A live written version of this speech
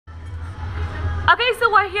Okay,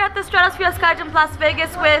 so we're here at the Stratosphere Skyjump Las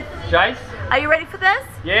Vegas with Jase. Are you ready for this?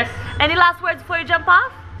 Yes. Any last words before you jump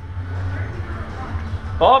off?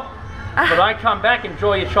 Bob, when I come back,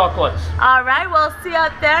 enjoy your chocolates. Alright, we'll see you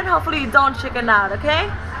out there and hopefully you don't chicken out, okay?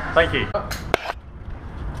 Thank you.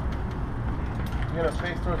 You're gonna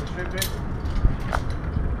face towards the strip, Jase?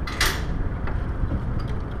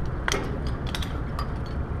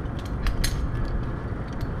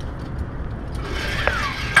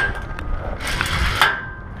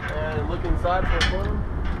 And look inside for a photo.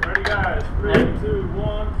 Ready, guys? 3, 2,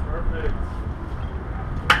 1. Perfect.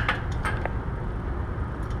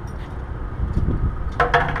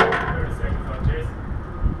 30 seconds on Jase.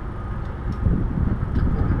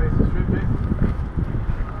 Face the strip, Jase.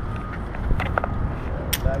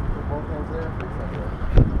 Back, put both hands there. Face that way.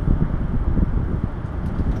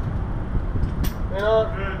 Hand on.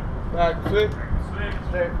 Good. Back, switch. Switch.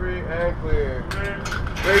 Straight free and clear. Clear.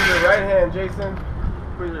 Raise your right hand, Jason.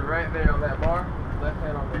 Put it right there on that bar. Left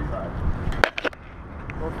hand on this side.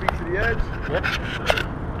 1 feet to the edge. Yep.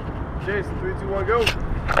 Jason, 3, 2, 1, go.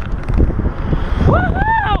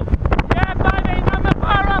 Woohoo! Yeah, baby, I'm the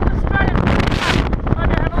power of the Stratosphere. On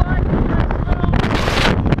your head line,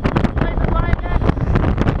 play the line next.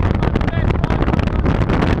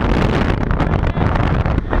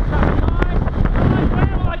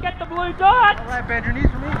 Will I get the blue dot? All right, bend your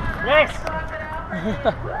knees for me. Yes.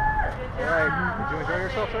 All right, did you enjoy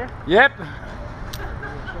yourself, sir? Yep.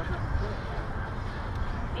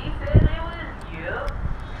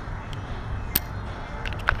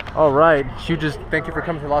 All right, Hugh, just thank you for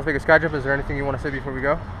coming to Las Vegas Skyjump. Is there anything you want to say before we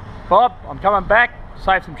go? Bob, I'm coming back.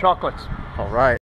 Save some chocolates. All right.